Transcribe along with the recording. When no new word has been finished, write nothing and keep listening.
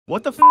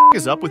What the f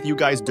is up with you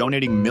guys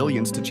donating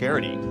millions to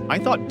charity? I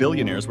thought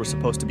billionaires were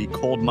supposed to be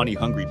cold money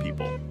hungry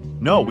people.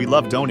 No, we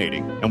love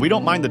donating, and we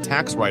don't mind the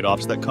tax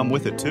write-offs that come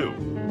with it too.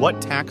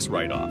 What tax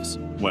write-offs?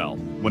 Well,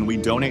 when we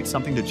donate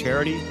something to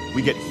charity,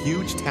 we get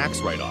huge tax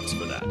write-offs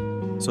for that.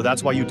 So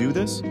that's why you do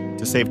this?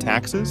 To save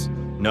taxes?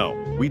 No,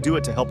 we do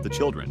it to help the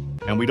children,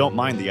 and we don't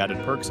mind the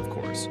added perks, of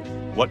course.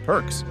 What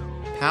perks?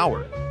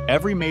 Power.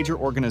 Every major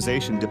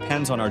organization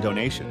depends on our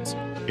donations.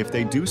 If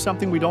they do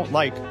something we don't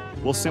like,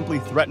 we'll simply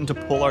threaten to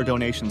pull our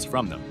donations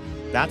from them.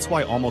 That's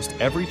why almost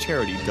every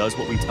charity does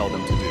what we tell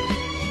them to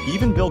do.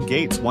 Even Bill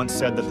Gates once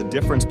said that the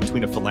difference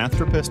between a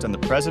philanthropist and the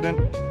president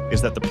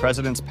is that the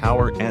president's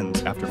power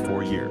ends after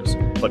 4 years,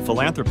 but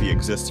philanthropy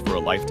exists for a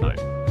lifetime.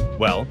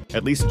 Well,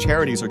 at least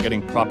charities are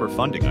getting proper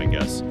funding, I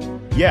guess.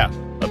 Yeah,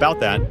 about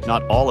that,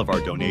 not all of our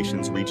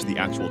donations reach the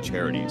actual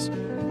charities.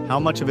 How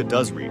much of it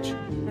does reach?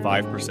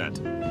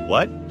 5%.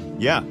 What?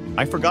 Yeah,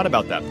 I forgot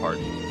about that part.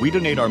 We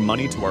donate our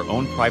money to our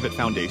own private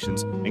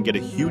foundations and get a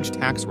huge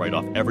tax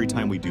write-off every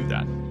time we do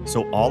that.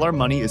 So all our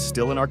money is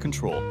still in our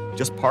control,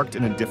 just parked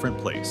in a different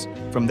place.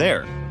 From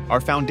there, our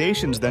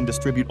foundations then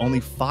distribute only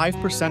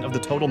 5% of the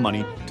total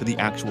money to the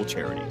actual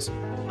charities.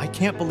 I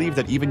can't believe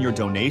that even your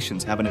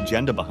donations have an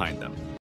agenda behind them.